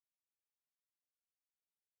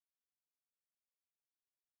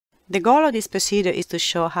The goal of this procedure is to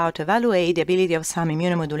show how to evaluate the ability of some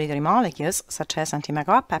immunomodulatory molecules, such as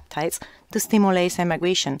antimicropeptides, to stimulate cell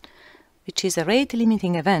migration, which is a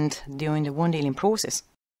rate-limiting event during the wound healing process.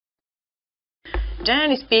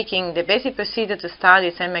 Generally speaking, the basic procedure to study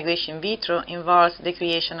cell migration in vitro involves the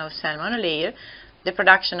creation of cell monolayer, the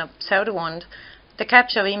production of pseudo-wound, the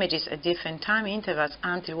capture of images at different time intervals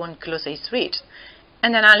until wound closure is reached,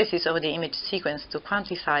 and analysis of the image sequence to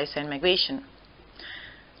quantify cell migration.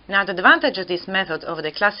 Now, the advantage of this method over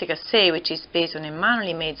the classic assay, which is based on a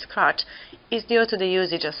manually made scratch, is due to the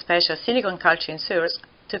usage of special silicone culture inserts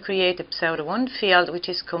to create a pseudo-wound field which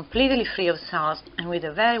is completely free of cells and with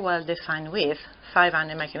a very well-defined width,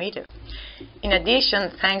 500 micrometers. In addition,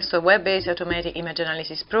 thanks to a web-based automatic image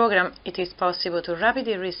analysis program, it is possible to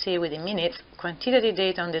rapidly receive within minutes quantitative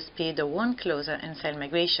data on the speed of wound closure and cell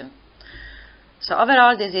migration. So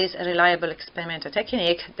overall, this is a reliable experimental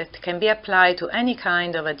technique that can be applied to any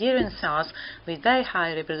kind of adherent cells with very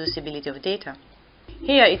high reproducibility of data.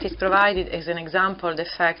 Here it is provided as an example the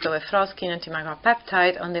effect of a frost-skin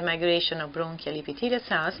antimicropeptide on the migration of bronchial epithelial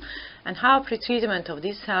cells and how pretreatment of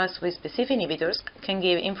these cells with specific inhibitors can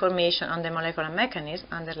give information on the molecular mechanism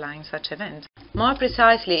underlying such events. More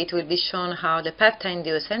precisely, it will be shown how the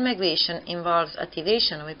peptide-induced cell migration involves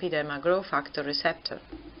activation of epidermal growth factor receptor.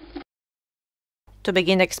 To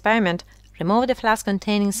begin the experiment, remove the flask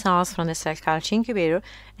containing cells from the cell culture incubator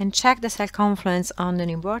and check the cell confluence on an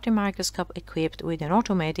inverted microscope equipped with an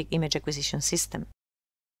automatic image acquisition system.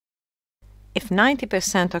 If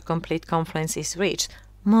 90% of complete confluence is reached,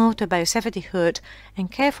 move to a biosafety hood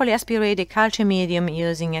and carefully aspirate the culture medium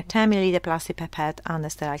using a 10 ml plastic pipette under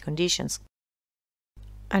sterile conditions.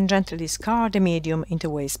 And gently discard the medium into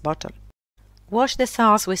a waste bottle. Wash the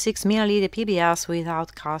cells with 6 ml PBS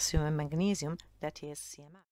without calcium and magnesium, that is CMS.